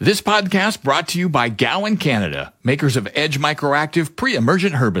This podcast brought to you by Gowan, Canada, makers of Edge Microactive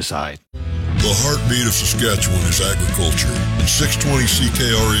Pre-Emergent Herbicide. The heartbeat of Saskatchewan is agriculture, and 620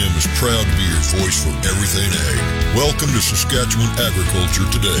 CKRM is proud to be your voice for everything ag. Welcome to Saskatchewan Agriculture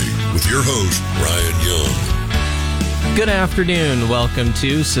Today with your host, Ryan Young. Good afternoon. Welcome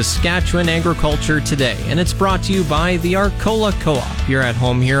to Saskatchewan Agriculture Today, and it's brought to you by the Arcola Co-op. You're at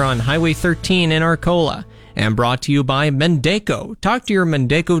home here on Highway 13 in Arcola. And brought to you by Mendeco. Talk to your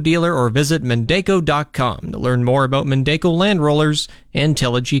Mendeco dealer or visit Mendeco.com to learn more about Mendeco land rollers and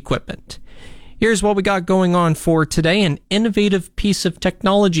tillage equipment. Here's what we got going on for today. An innovative piece of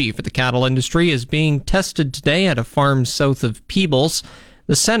technology for the cattle industry is being tested today at a farm south of Peebles.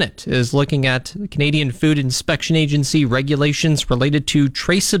 The Senate is looking at the Canadian Food Inspection Agency regulations related to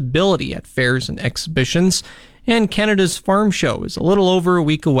traceability at fairs and exhibitions. And Canada's Farm Show is a little over a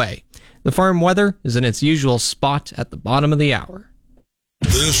week away. The farm weather is in its usual spot at the bottom of the hour.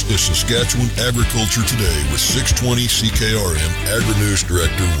 This is Saskatchewan Agriculture Today with 620 CKRM Agri-News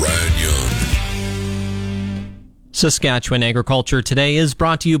Director Ryan Young. Saskatchewan Agriculture Today is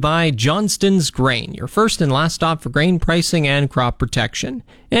brought to you by Johnston's Grain, your first and last stop for grain pricing and crop protection,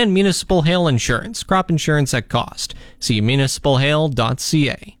 and Municipal Hail Insurance, crop insurance at cost. See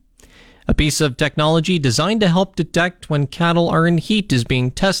municipalhail.ca. A piece of technology designed to help detect when cattle are in heat is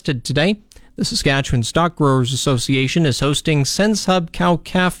being tested today. The Saskatchewan Stock Growers Association is hosting Sense Hub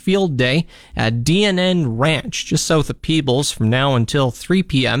Cow-Calf Field Day at DNN Ranch, just south of Peebles, from now until 3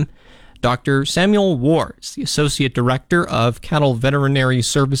 p.m. Dr. Samuel Wars, the Associate Director of Cattle Veterinary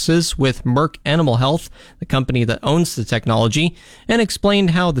Services with Merck Animal Health, the company that owns the technology, and explained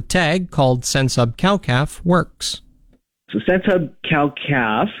how the tag, called Sense Hub Cow-Calf, works. So Sense Hub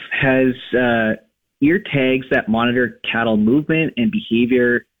Cow-Calf has ear tags that monitor cattle movement and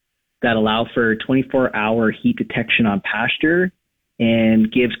behavior that allow for 24-hour heat detection on pasture and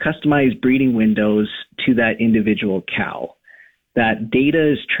gives customized breeding windows to that individual cow. That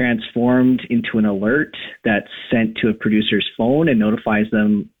data is transformed into an alert that's sent to a producer's phone and notifies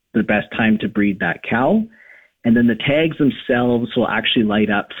them the best time to breed that cow. And then the tags themselves will actually light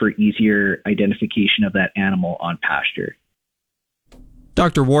up for easier identification of that animal on pasture.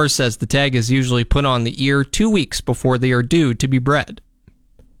 Dr. Wars says the tag is usually put on the ear 2 weeks before they are due to be bred.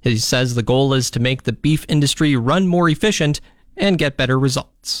 He says the goal is to make the beef industry run more efficient and get better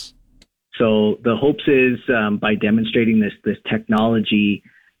results. So the hopes is by demonstrating this technology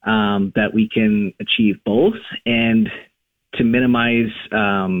that we can achieve both and to minimize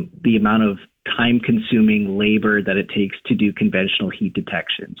the amount of time-consuming labor that it takes to do conventional heat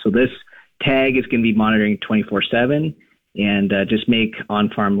detection. So this tag is going to be monitoring 24/7 and just make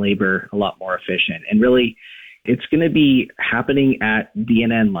on-farm labor a lot more efficient. And really, it's going to be happening at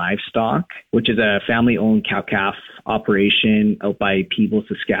DNN Livestock, which is a family-owned cow-calf operation out by Peebles,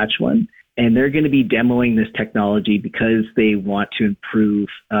 Saskatchewan. And they're going to be demoing this technology because they want to improve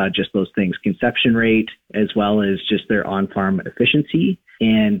just those things, conception rate, as well as just their on-farm efficiency.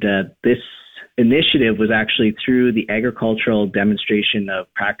 And this initiative was actually through the Agricultural Demonstration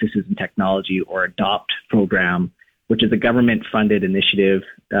of Practices and Technology, or ADOPT program, which is a government-funded initiative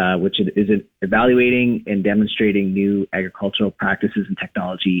which is evaluating and demonstrating new agricultural practices and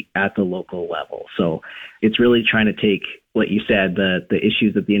technology at the local level. So it's really trying to take what you said, the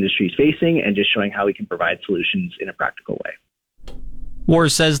issues that the industry is facing, and just showing how we can provide solutions in a practical way.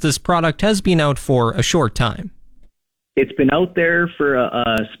 Wars says this product has been out for a short time. It's been out there for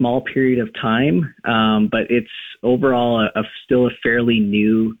a small period of time, but it's overall still a fairly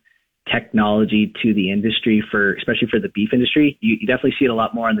new technology to the industry, especially for the beef industry. You definitely see it a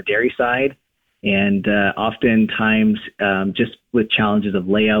lot more on the dairy side, and oftentimes just with challenges of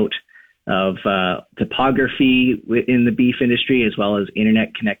layout, of topography in the beef industry, as well as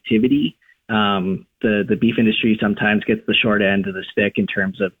internet connectivity. The beef industry sometimes gets the short end of the stick in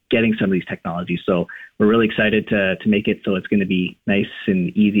terms of getting some of these technologies. So we're really excited to make it so it's going to be nice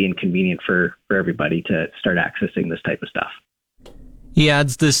and easy and convenient for everybody to start accessing this type of stuff. He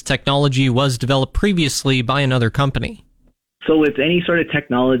adds this technology was developed previously by another company. So with any sort of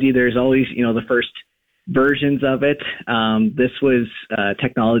technology, there's always, the first versions of it. This was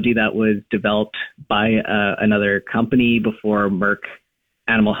technology that was developed by another company before Merck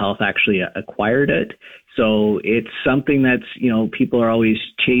Animal Health actually acquired it. So it's something that's, people are always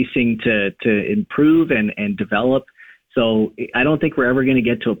chasing to improve and develop. So I don't think we're ever going to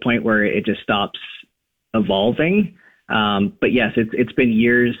get to a point where it just stops evolving. But yes, it's been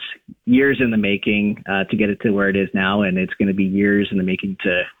years in the making to get it to where it is now, and it's going to be years in the making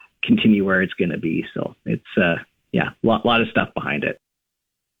to continue where it's going to be. So it's a lot of stuff behind it.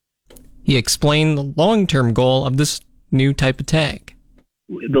 He explained the long-term goal of this new type of tag.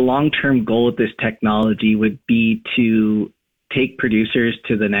 the long-term goal of this technology would be to take producers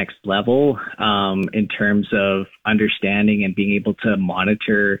to the next level in terms of understanding and being able to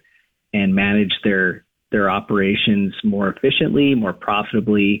monitor and manage their operations more efficiently, more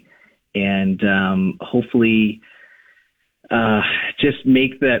profitably, and hopefully just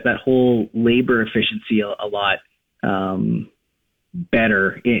make that whole labor efficiency a lot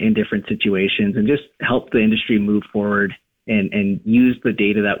better in different situations, and just help the industry move forward and use the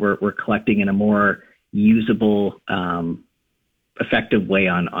data that we're collecting in a more usable, effective way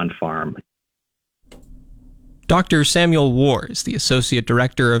on farm. Dr. Samuel War is the Associate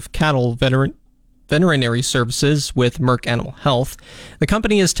Director of Cattle Veterinary Services with Merck Animal Health. The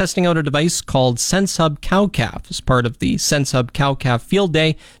company is testing out a device called SenseHub Cow Calf as part of the SenseHub Cow Calf Field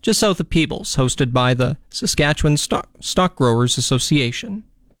Day just south of Peebles, hosted by the Saskatchewan Stock Growers Association.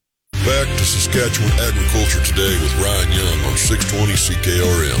 Back to Saskatchewan Agriculture Today with Ryan Young on 620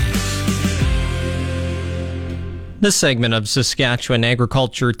 CKRM. This segment of Saskatchewan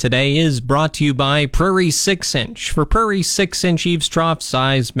Agriculture Today is brought to you by Prairie 6-inch. For Prairie 6-inch eaves trough,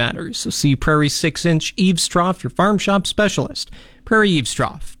 size matters. So see Prairie 6-inch eaves trough, your farm shop specialist.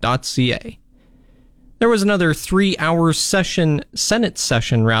 PrairieEavesTrough.ca. There was another 3-hour Senate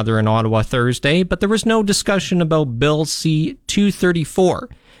session in Ottawa Thursday, but there was no discussion about Bill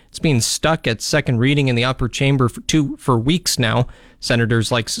C-234. It's been stuck at second reading in the upper chamber for weeks now.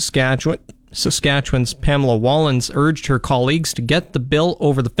 Senators like Saskatchewan's Pamela Wallins urged her colleagues to get the bill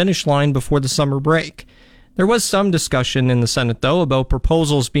over the finish line before the summer break. There was some discussion in the Senate, though, about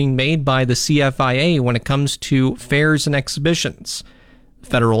proposals being made by the CFIA when it comes to fairs and exhibitions. The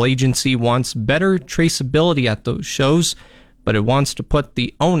federal agency wants better traceability at those shows, but it wants to put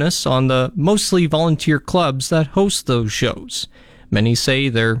the onus on the mostly volunteer clubs that host those shows. Many say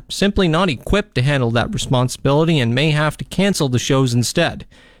they're simply not equipped to handle that responsibility and may have to cancel the shows instead.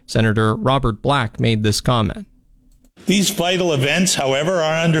 Senator Robert Black made this comment. These vital events, however,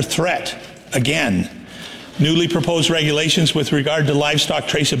 are under threat. Again, newly proposed regulations with regard to livestock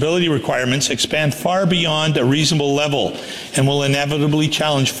traceability requirements expand far beyond a reasonable level and will inevitably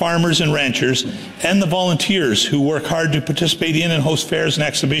challenge farmers and ranchers and the volunteers who work hard to participate in and host fairs and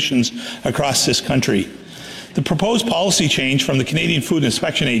exhibitions across this country. The proposed policy change from the Canadian Food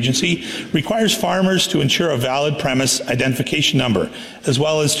Inspection Agency requires farmers to ensure a valid premise identification number, as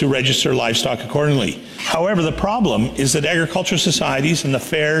well as to register livestock accordingly. However, the problem is that agricultural societies and the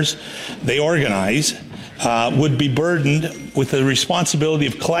fairs they organize would be burdened with the responsibility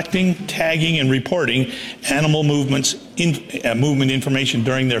of collecting, tagging, and reporting animal movement information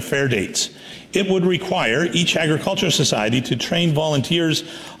during their fair dates. It would require each agricultural society to train volunteers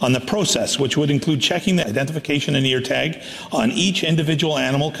on the process, which would include checking the identification and ear tag on each individual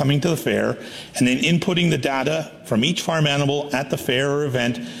animal coming to the fair, and then inputting the data from each farm animal at the fair or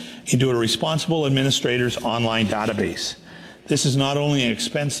event into a responsible administrator's online database. This is not only an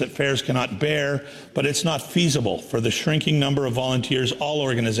expense that fairs cannot bear, but it's not feasible for the shrinking number of volunteers all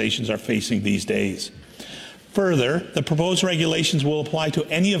organizations are facing these days. Further, the proposed regulations will apply to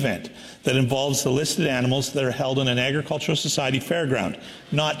any event that involves the listed animals that are held in an agricultural society fairground,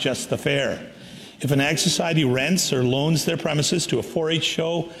 not just the fair. If an ag society rents or loans their premises to a 4-H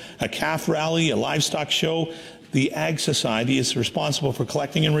show, a calf rally, a livestock show, the ag society is responsible for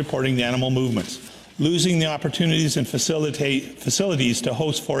collecting and reporting the animal movements. Losing the opportunities and facilities to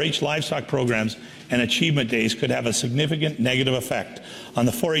host 4-H livestock programs and achievement days could have a significant negative effect on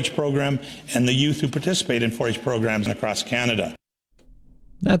the 4-H program and the youth who participate in 4-H programs across Canada.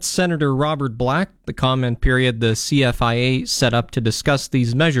 That's Senator Robert Black. The comment period the CFIA set up to discuss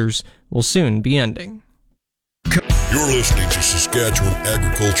these measures will soon be ending. You're listening to Saskatchewan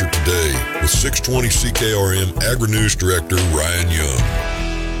Agriculture Today with 620 CKRM Agri-News Director Ryan Young.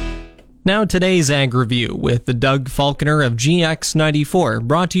 Now today's Ag Review with the Doug Falconer of GX94,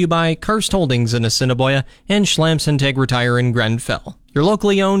 brought to you by Karst Holdings in Assiniboia and Schlamps Integra Tire in Grenfell, your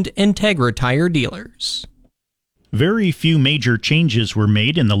locally owned Integra Tire dealers. Very few major changes were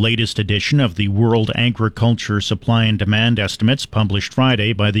made in the latest edition of the World Agriculture Supply and Demand Estimates published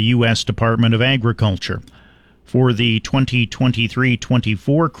Friday by the U.S. Department of Agriculture. For the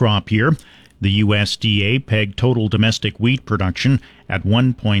 2023-24 crop year, the USDA pegged total domestic wheat production at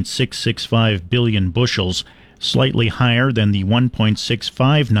 1.665 billion bushels, slightly higher than the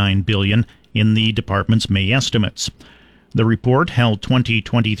 1.659 billion in the department's May estimates. The report held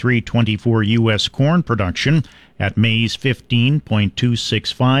 2023-24 U.S. corn production at May's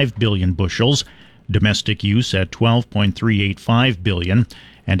 15.265 billion bushels, domestic use at 12.385 billion,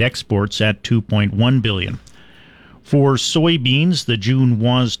 and exports at 2.1 billion. For soybeans, the June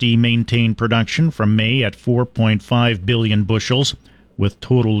WASDE maintained production from May at 4.5 billion bushels, with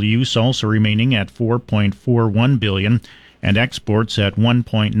total use also remaining at 4.41 billion and exports at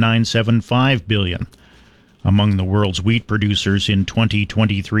 1.975 billion. Among the world's wheat producers in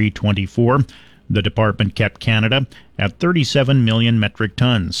 2023-24, the department kept Canada at 37 million metric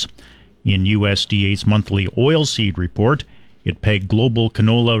tons. In USDA's monthly oilseed report, it pegged global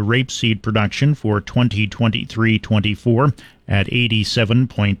canola rapeseed production for 2023-24 at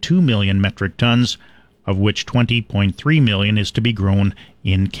 87.2 million metric tons, of which 20.3 million is to be grown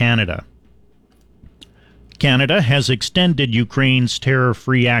in Canada. Canada has extended Ukraine's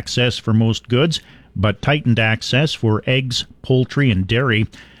tariff-free access for most goods, but tightened access for eggs, poultry, and dairy,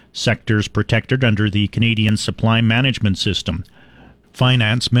 sectors protected under the Canadian Supply Management System.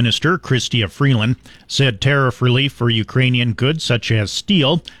 Finance Minister Chrystia Freeland said tariff relief for Ukrainian goods such as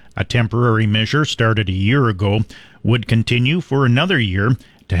steel, a temporary measure started a year ago, would continue for another year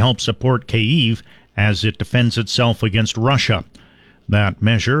to help support Kyiv as it defends itself against Russia. That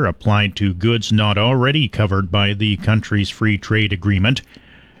measure applied to goods not already covered by the country's free trade agreement.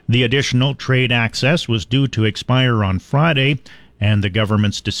 The additional trade access was due to expire on Friday, and the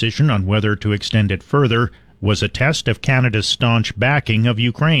government's decision on whether to extend it further was a test of Canada's staunch backing of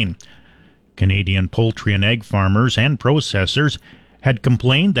Ukraine. Canadian poultry and egg farmers and processors had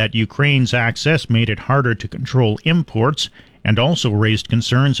complained that Ukraine's access made it harder to control imports and also raised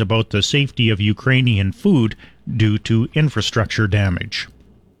concerns about the safety of Ukrainian food due to infrastructure damage.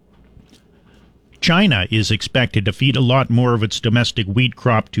 China is expected to feed a lot more of its domestic wheat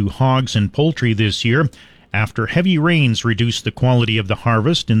crop to hogs and poultry this year after heavy rains reduced the quality of the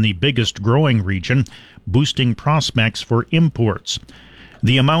harvest in the biggest growing region, boosting prospects for imports.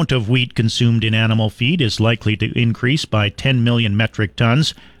 The amount of wheat consumed in animal feed is likely to increase by 10 million metric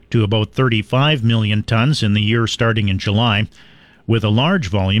tons to about 35 million tons in the year starting in July, with a large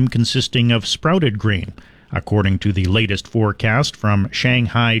volume consisting of sprouted grain, according to the latest forecast from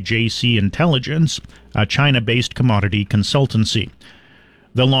Shanghai JC Intelligence, a China-based commodity consultancy.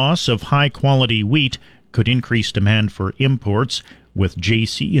 The loss of high-quality wheat could increase demand for imports, with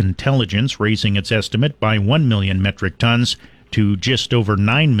JC Intelligence raising its estimate by 1 million metric tons to just over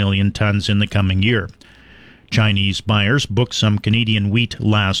 9 million tons in the coming year. Chinese buyers booked some Canadian wheat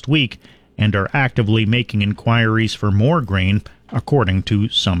last week and are actively making inquiries for more grain, according to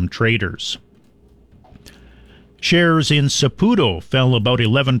some traders. Shares in Saputo fell about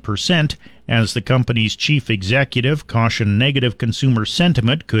 11% as the company's chief executive cautioned negative consumer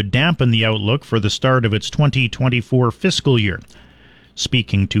sentiment could dampen the outlook for the start of its 2024 fiscal year.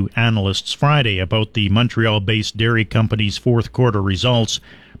 Speaking to analysts Friday about the Montreal-based dairy company's fourth quarter results,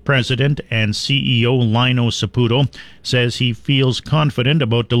 President and CEO Lino Saputo says he feels confident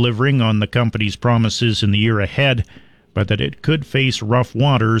about delivering on the company's promises in the year ahead, but that it could face rough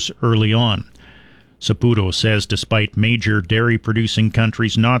waters early on. Saputo says despite major dairy-producing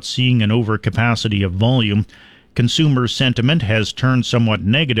countries not seeing an overcapacity of volume, consumer sentiment has turned somewhat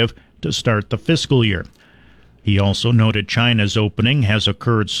negative to start the fiscal year. He also noted China's opening has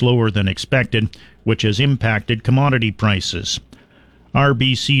occurred slower than expected, which has impacted commodity prices.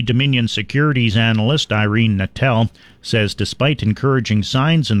 RBC Dominion Securities analyst Irene Nattel says despite encouraging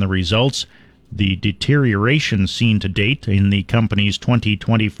signs in the results, the deterioration seen to date in the company's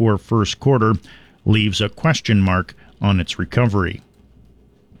 2024 first quarter leaves a question mark on its recovery.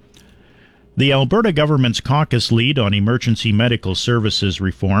 The Alberta government's caucus lead on emergency medical services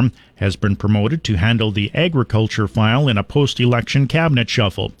reform has been promoted to handle the agriculture file in a post-election cabinet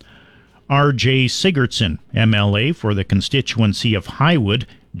shuffle. R.J. Sigurdsson, MLA for the constituency of Highwood,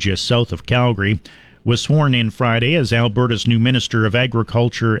 just south of Calgary, was sworn in Friday as Alberta's new Minister of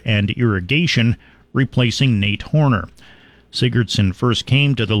Agriculture and Irrigation, replacing Nate Horner. Sigurdsson first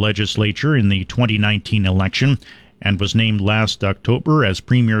came to the legislature in the 2019 election and was named last October as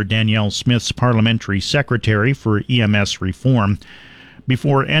Premier Danielle Smith's parliamentary secretary for EMS reform.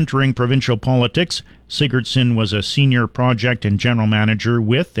 Before entering provincial politics, Sigurdsson was a senior project and general manager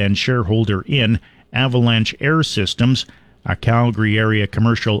with and shareholder in Avalanche Air Systems, a Calgary area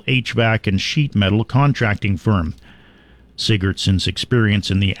commercial HVAC and sheet metal contracting firm. Sigurdsson's experience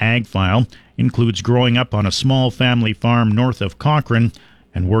in the ag file includes growing up on a small family farm north of Cochrane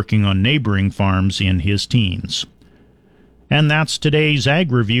and working on neighboring farms in his teens. And that's today's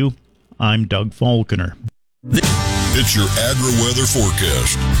Ag Review. I'm Doug Falconer. It's your agri-weather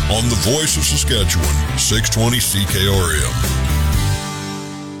forecast on the Voice of Saskatchewan, 620 CKRM.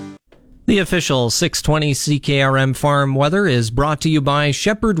 The official 620 CKRM farm weather is brought to you by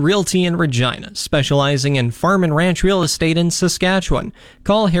Shepherd Realty in Regina, specializing in farm and ranch real estate in Saskatchewan.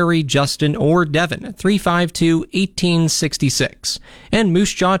 Call Harry, Justin, or Devin at 352-1866. And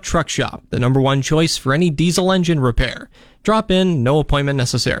Moose Jaw Truck Shop, the #1 choice for any diesel engine repair. Drop in, no appointment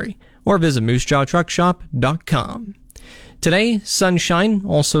necessary, or visit moosejawtruckshop.com. Today, sunshine,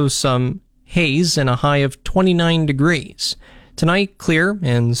 also some haze, and a high of 29 degrees. Tonight, clear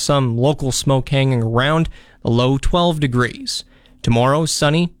and some local smoke hanging around, a low 12 degrees. Tomorrow,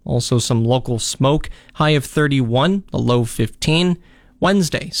 sunny, also some local smoke, high of 31, a low 15.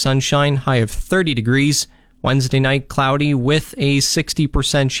 Wednesday, sunshine, high of 30 degrees. Wednesday night, cloudy with a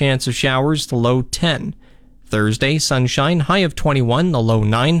 60% chance of showers, the low 10. Thursday, sunshine, high of 21, the low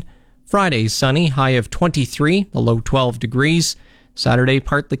 9. Friday, sunny, high of 23, the low 12 degrees. Saturday,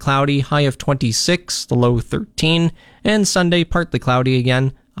 partly cloudy, high of 26, the low 13, and Sunday, partly cloudy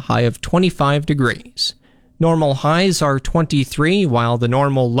again, a high of 25 degrees. Normal highs are 23, while the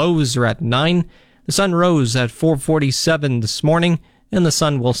normal lows are at 9. The sun rose at 4:47 this morning, and the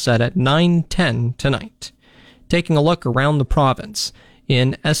sun will set at 9:10 tonight. Taking a look around the province.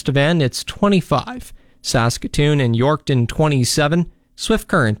 In Estevan, it's 25. Saskatoon and Yorkton, 27. Swift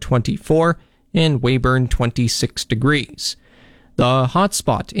Current, 24. And Weyburn, 26 degrees. The hot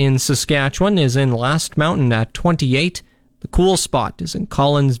spot in Saskatchewan is in Last Mountain at 28. The cool spot is in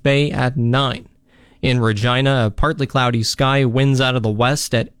Collins Bay at 9. In Regina, a partly cloudy sky, winds out of the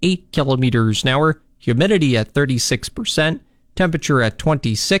west at 8 kilometers an hour, humidity at 36%, temperature at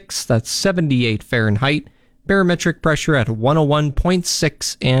 26, that's 78 Fahrenheit, barometric pressure at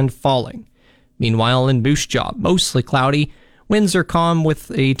 101.6 and falling. Meanwhile, in Moose Jaw, mostly cloudy, winds are calm with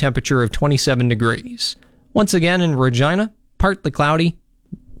a temperature of 27 degrees. Once again in Regina, partly cloudy,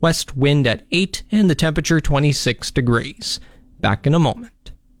 west wind at 8, and the temperature 26 degrees. Back in a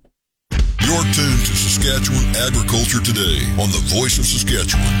moment. You're tuned to Saskatchewan Agriculture Today on the Voice of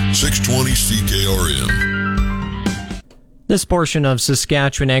Saskatchewan, 620 CKRM. This portion of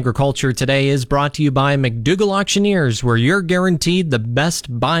Saskatchewan Agriculture Today is brought to you by McDougall Auctioneers, where you're guaranteed the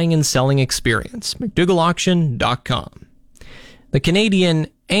best buying and selling experience. McDougallAuction.com. The Canadian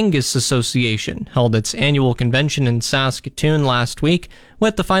Angus Association held its annual convention in Saskatoon last week,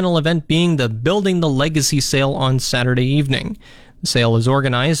 with the final event being the Building the Legacy sale on Saturday evening. The sale is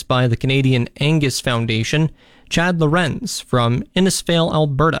organized by the Canadian Angus Foundation. Chad Lorenz from Innisfail,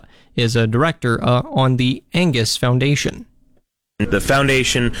 Alberta, is a director on the Angus Foundation. The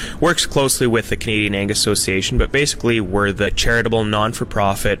foundation works closely with the Canadian Angus Association, but basically we're the charitable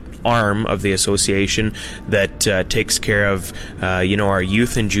non-for-profit arm of the association that takes care of our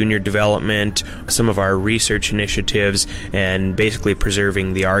youth and junior development, some of our research initiatives, and basically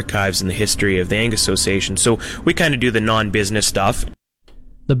preserving the archives and the history of the Angus Association. So we kind of do the non-business stuff.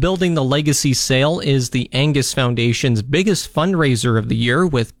 The Building the Legacy sale is the Angus Foundation's biggest fundraiser of the year,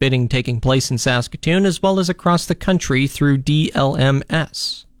 with bidding taking place in Saskatoon as well as across the country through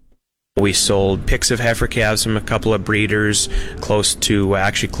DLMS. We sold picks of heifer calves from a couple of breeders close to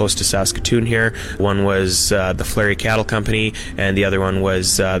Saskatoon here. One was the Fleury Cattle Company, and the other one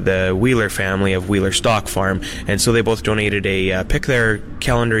was the Wheeler family of Wheeler Stock Farm. And so they both donated a pick their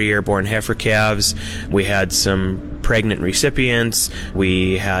calendar year born heifer calves. We had some pregnant recipients.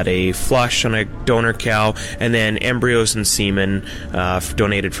 We had a flush on a donor cow, and then embryos and semen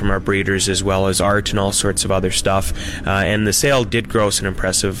donated from our breeders, as well as art and all sorts of other stuff. And the sale did gross an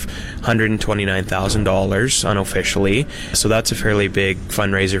impressive $129,000 unofficially. So that's a fairly big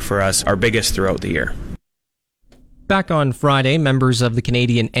fundraiser for us, our biggest throughout the year. Back on Friday, members of the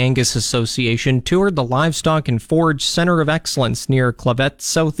Canadian Angus Association toured the Livestock and Forage Centre of Excellence near Clavette,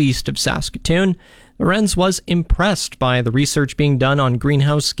 southeast of Saskatoon. Lorenz was impressed by the research being done on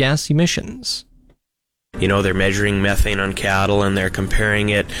greenhouse gas emissions. You know, they're measuring methane on cattle, and they're comparing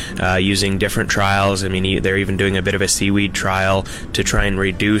it using different trials. I mean, they're even doing a bit of a seaweed trial to try and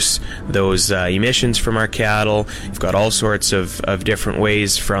reduce those emissions from our cattle. We've got all sorts of different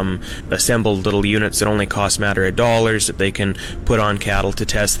ways, from assembled little units that only cost a matter of dollars that they can put on cattle to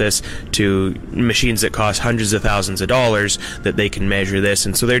test this, to machines that cost hundreds of thousands of dollars that they can measure this.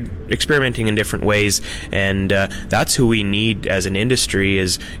 And so they're experimenting in different ways, and that's who we need as an industry,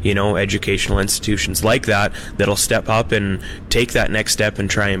 is, educational institutions like that'll step up and take that next step and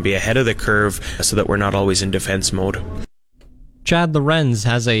try and be ahead of the curve, so that we're not always in defense mode. Chad Lorenz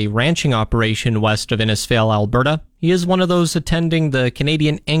has a ranching operation west of Innisfail, Alberta. He is one of those attending the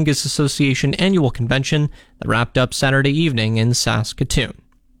Canadian Angus Association annual convention that wrapped up Saturday evening in Saskatoon.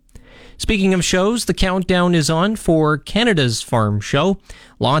 Speaking of shows, the countdown is on for Canada's Farm Show.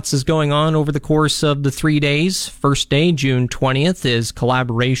 Lots is going on over the course of the 3 days. First day, June 20th, is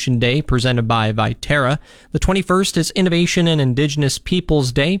Collaboration Day, presented by Viterra. The 21st is Innovation and Indigenous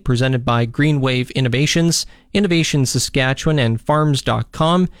Peoples Day, presented by Greenwave Innovations, Innovation Saskatchewan, and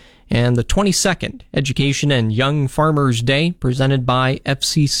Farms.com. And the 22nd, Education and Young Farmers Day, presented by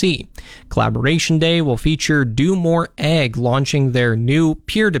FCC. Collaboration Day will feature Do More Ag, launching their new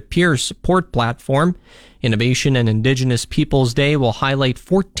peer-to-peer support platform. Innovation and Indigenous Peoples Day will highlight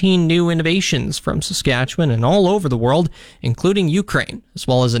 14 new innovations from Saskatchewan and all over the world, including Ukraine, as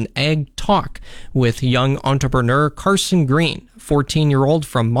well as an ag talk with young entrepreneur Carson Green, a 14-year-old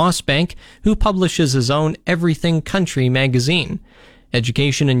from Mossbank, who publishes his own Everything Country magazine.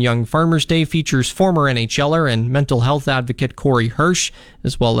 Education and Young Farmers Day features former NHLer and mental health advocate Corey Hirsch,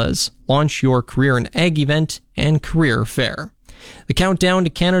 as well as Launch Your Career in Ag event and career fair. The countdown to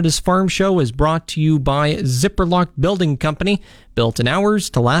Canada's Farm Show is brought to you by Zipperlock Building Company, built in hours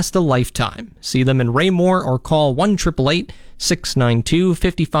to last a lifetime. See them in Raymore or call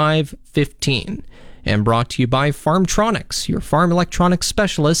 1-888-692-5515. And brought to you by Farmtronics, your farm electronics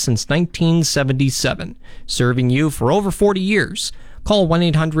specialist since 1977, serving you for over 40 years. Call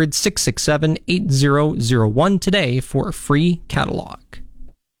 1-800-667-8001 today for a free catalog.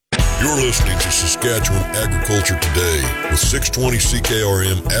 You're listening to Saskatchewan Agriculture Today with 620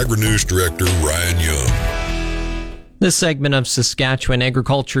 CKRM Agri-News Director Ryan Young. This segment of Saskatchewan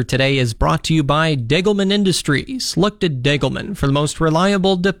Agriculture Today is brought to you by Degelman Industries. Look to Degelman for the most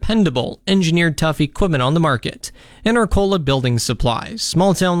reliable, dependable, engineered tough equipment on the market. And Arcola Building Supplies,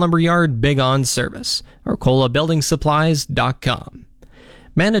 small town lumberyard, big on service. ArcolaBuildingSupplies.com.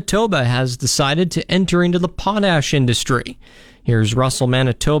 Manitoba has decided to enter into the potash industry. Here's Russell,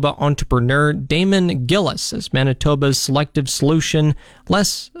 Manitoba entrepreneur Damon Gillis as Manitoba's Selective Solution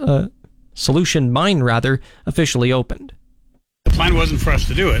mine officially opened. The plan wasn't for us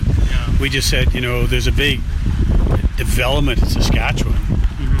to do it. Yeah. We just said, there's a big development in Saskatchewan.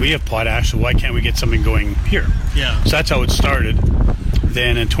 Mm-hmm. We have potash, so why can't we get something going here? Yeah. So that's how it started.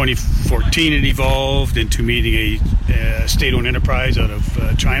 Then in 2014, it evolved into meeting a state-owned enterprise out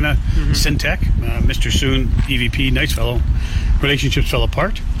of China, Syntec. Mr. Soon, EVP, nice fellow. Relationships fell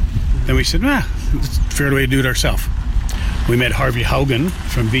apart. Then we said, it's a fair way to do it ourselves. We met Harvey Haugen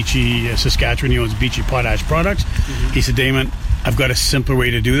from Beachy, Saskatchewan. He owns Beachy Potash Products. Mm-hmm. He said, Damon, I've got a simpler way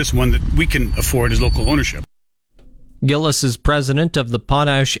to do this, one that we can afford as local ownership. Gillis is president of the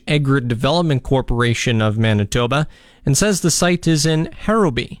Potash Agri Development Corporation of Manitoba and says the site is in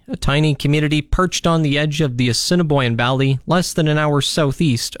Harrowby, a tiny community perched on the edge of the Assiniboine Valley, less than an hour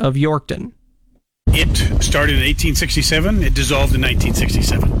southeast of Yorkton. It started in 1867. It dissolved in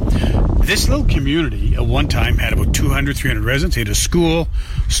 1967. This little community at one time had about 200, 300 residents. They had a school,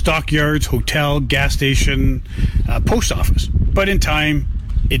 stockyards, hotel, gas station, post office. But in time,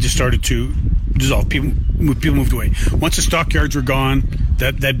 it just started to dissolve. People moved away. Once the stockyards were gone,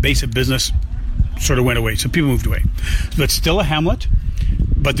 that base of business sort of went away. So people moved away. But it's still a hamlet.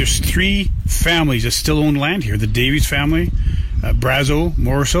 But there's three families that still own land here. The Davies family, Brazo,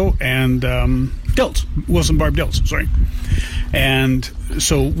 Morriso, and Dilts. Wilson Barb Dilts, sorry. And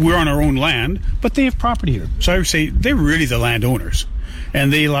so we're on our own land, but they have property here. So I would say they're really the landowners,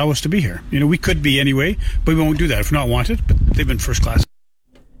 and they allow us to be here. We could be anyway, but we won't do that if not wanted, but they've been first class.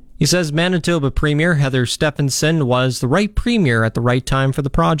 He says Manitoba Premier Heather Stephenson was the right premier at the right time for the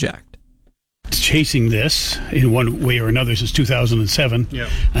project. Chasing this in one way or another since 2007,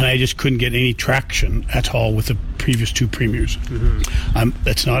 and I just couldn't get any traction at all with the previous two premiers.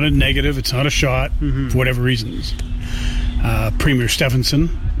 That's not a negative, it's not a shot, for whatever reasons. Premier Stephenson,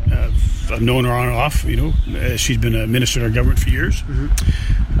 I've known her on and off, she's been a minister in our government for years.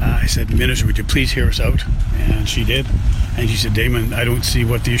 I said, Minister, would you please hear us out? And she did. And she said, Damon, I don't see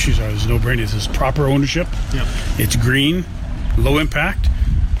what the issues are. There's no brain. This is proper ownership. It's green, low impact.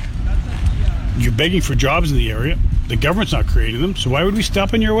 You're begging for jobs in the area. The government's not creating them, so why would we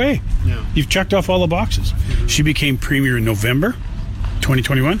stop in your way? You've checked off all the boxes. She became premier in November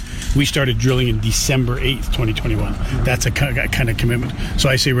 2021. We started drilling in December 8th, 2021. That's a kind of commitment. So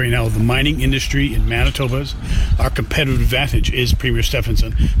I say right now, the mining industry in Manitoba's, our competitive advantage is Premier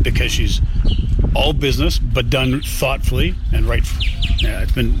Stephenson, because she's all business, but done thoughtfully and right.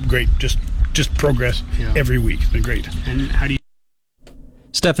 It's been great. Just progress every week. It's been great. And how do you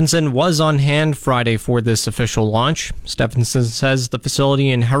Stephenson was on hand Friday for this official launch. Stephenson says the facility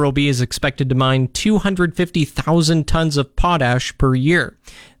in Harrowby is expected to mine 250,000 tons of potash per year.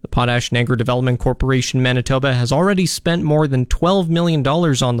 The Potash and Agri Development Corporation Manitoba has already spent more than $12 million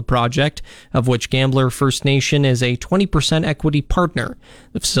on the project, of which Gambler First Nation is a 20% equity partner.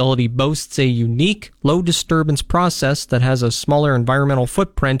 The facility boasts a unique, low-disturbance process that has a smaller environmental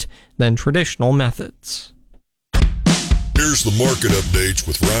footprint than traditional methods. Here's the market updates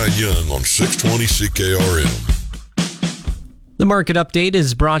with Ryan Young on 620 CKRM. The market update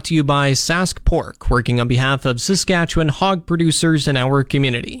is brought to you by Sask Pork, working on behalf of Saskatchewan hog producers in our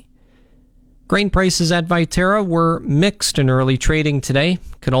community. Grain prices at Viterra were mixed in early trading today.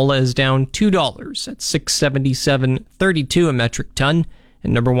 Canola is down $2 at $677.32 a metric ton,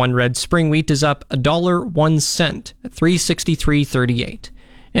 and number one red spring wheat is up $1.01 at $363.38.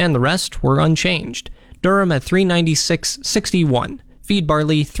 And the rest were unchanged. Durum at $396.61, feed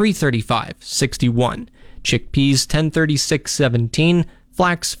barley $335.61, chickpeas $1036.17,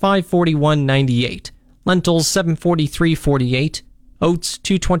 flax $541.98, lentils $743.48, oats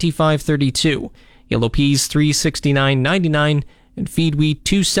 $225.32, yellow peas $369.99, and feed wheat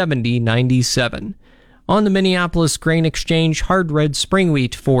 $270.97. On the Minneapolis Grain Exchange, hard red spring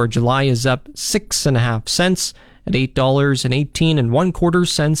wheat for July is up 6.5 cents at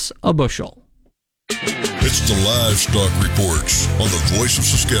 $8.18 a bushel. It's the Livestock Reports on the Voice of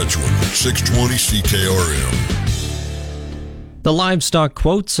Saskatchewan, 620 CKRM. The livestock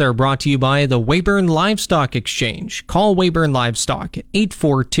quotes are brought to you by the Weyburn Livestock Exchange. Call Weyburn Livestock at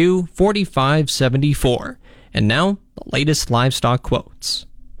 842-4574. And now, the latest livestock quotes.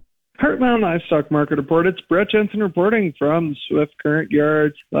 Heartland Livestock Market Report. It's Brett Jensen reporting from Swift Current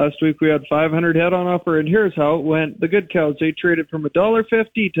Yards. Last week we had 500 head on offer, and here's how it went. The good cows, they traded from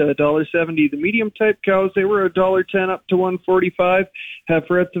 $1.50 to $1.70. The medium-type cows, they were $1.10 up to $1.45.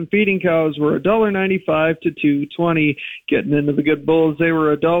 Heiferettes and feeding cows were $1.95 to $2.20. Getting into the good bulls, they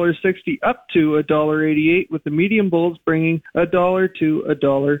were $1.60 up to $1.88, with the medium bulls bringing $1 to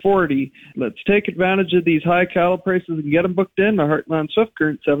 $1.40. Let's take advantage of these high cattle prices and get them booked in to Heartland Swift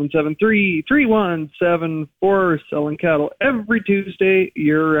Current 773-3174, selling cattle every Tuesday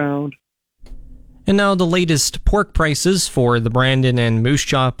year-round. And now the latest pork prices for the Brandon and Moose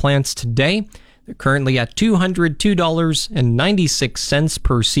Jaw plants today. They're currently at $202.96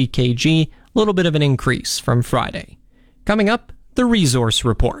 per CKG, a little bit of an increase from Friday. Coming up, the Resource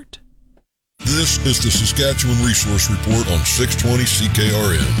Report. This is the Saskatchewan Resource Report on 620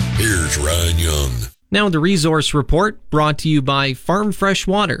 CKRM. Here's Ryan Young. Now the Resource Report, brought to you by Farm Fresh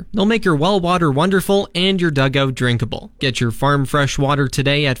Water. They'll make your well water wonderful and your dugout drinkable. Get your Farm Fresh Water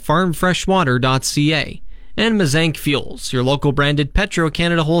today at farmfreshwater.ca. And Mazank Fuels, your local branded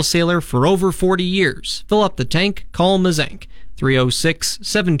Petro-Canada wholesaler for over 40 years. Fill up the tank, call Mazank,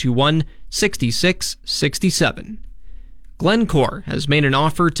 306-721-6667. Glencore has made an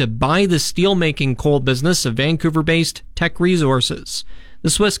offer to buy the steelmaking coal business of Vancouver-based Teck Resources. The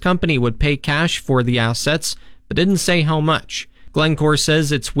Swiss company would pay cash for the assets, but didn't say how much. Glencore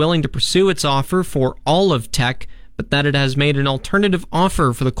says it's willing to pursue its offer for all of Teck, but that it has made an alternative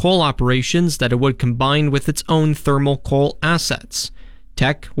offer for the coal operations that it would combine with its own thermal coal assets.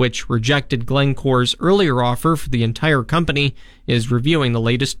 Teck, which rejected Glencore's earlier offer for the entire company, is reviewing the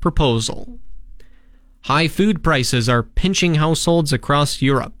latest proposal. High food prices are pinching households across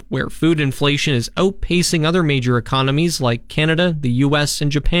Europe, where food inflation is outpacing other major economies like Canada, the US,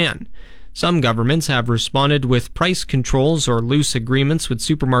 and Japan. Some governments have responded with price controls or loose agreements with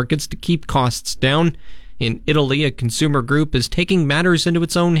supermarkets to keep costs down. In Italy, a consumer group is taking matters into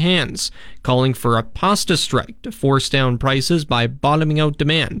its own hands, calling for a pasta strike to force down prices by bottoming out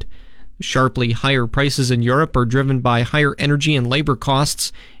demand. Sharply higher prices in Europe are driven by higher energy and labor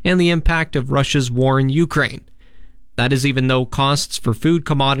costs and the impact of Russia's war in Ukraine. That is even though costs for food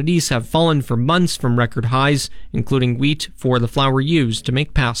commodities have fallen for months from record highs, including wheat for the flour used to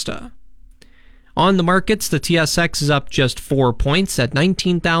make pasta. On the markets, the TSX is up just 4 points at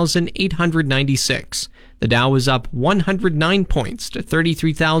 19,896. The Dow is up 109 points to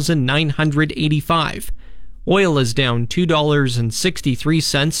 33,985. Oil is down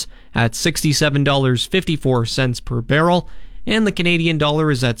 $2.63 at $67.54 per barrel, and the Canadian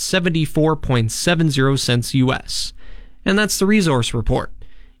dollar is at 74.70 cents US. And that's the Resource Report.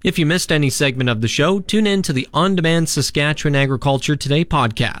 If you missed any segment of the show, tune in to the on-demand Saskatchewan Agriculture Today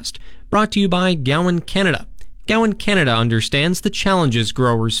podcast, brought to you by Gowan Canada. Gowan Canada understands the challenges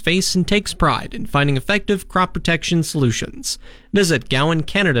growers face and takes pride in finding effective crop protection solutions. Visit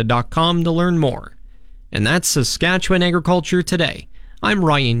gowancanada.com to learn more. And that's Saskatchewan Agriculture Today. I'm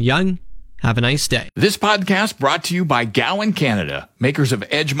Ryan Young, Have a nice day. This podcast brought to you by Gowan Canada, makers of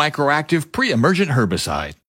Edge Microactive pre-emergent herbicide.